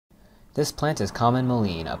This plant is Common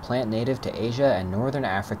Mullein, a plant native to Asia and northern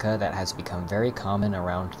Africa that has become very common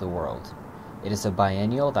around the world. It is a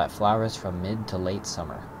biennial that flowers from mid to late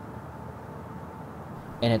summer.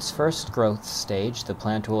 In its first growth stage, the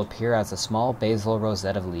plant will appear as a small basal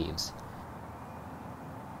rosette of leaves.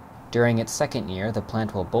 During its second year, the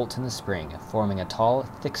plant will bolt in the spring, forming a tall,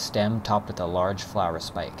 thick stem topped with a large flower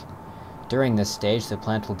spike. During this stage, the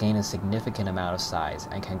plant will gain a significant amount of size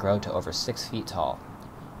and can grow to over 6 feet tall.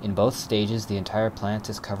 In both stages, the entire plant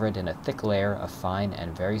is covered in a thick layer of fine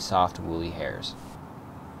and very soft woolly hairs.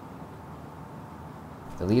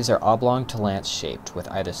 The leaves are oblong to lance-shaped, with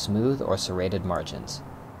either smooth or serrated margins.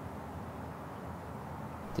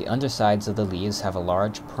 The undersides of the leaves have a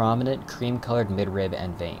large, prominent, cream-colored midrib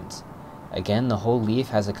and veins. Again, the whole leaf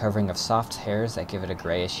has a covering of soft hairs that give it a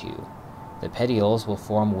grayish hue. The petioles will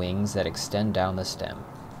form wings that extend down the stem.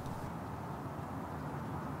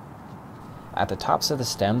 At the tops of the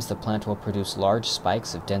stems, the plant will produce large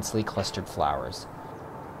spikes of densely clustered flowers.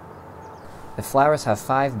 The flowers have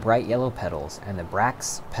 5 bright yellow petals, and the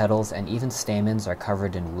bracts, petals, and even stamens are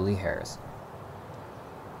covered in woolly hairs.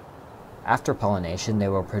 After pollination, they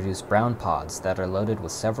will produce brown pods that are loaded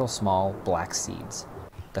with several small, black seeds.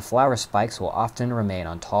 The flower spikes will often remain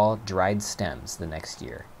on tall, dried stems the next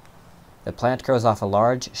year. The plant grows off a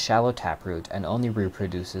large, shallow taproot and only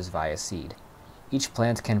reproduces via seed. Each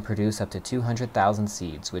plant can produce up to 200,000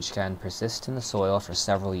 seeds, which can persist in the soil for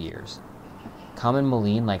several years. Common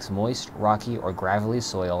mullein likes moist, rocky, or gravelly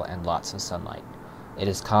soil and lots of sunlight. It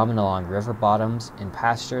is common along river bottoms, in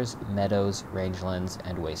pastures, meadows, rangelands,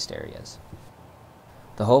 and waste areas.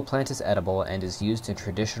 The whole plant is edible and is used in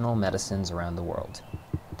traditional medicines around the world.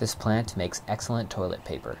 This plant makes excellent toilet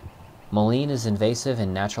paper. Mullein is invasive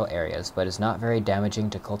in natural areas, but is not very damaging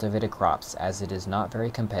to cultivated crops as it is not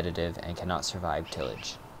very competitive and cannot survive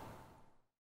tillage.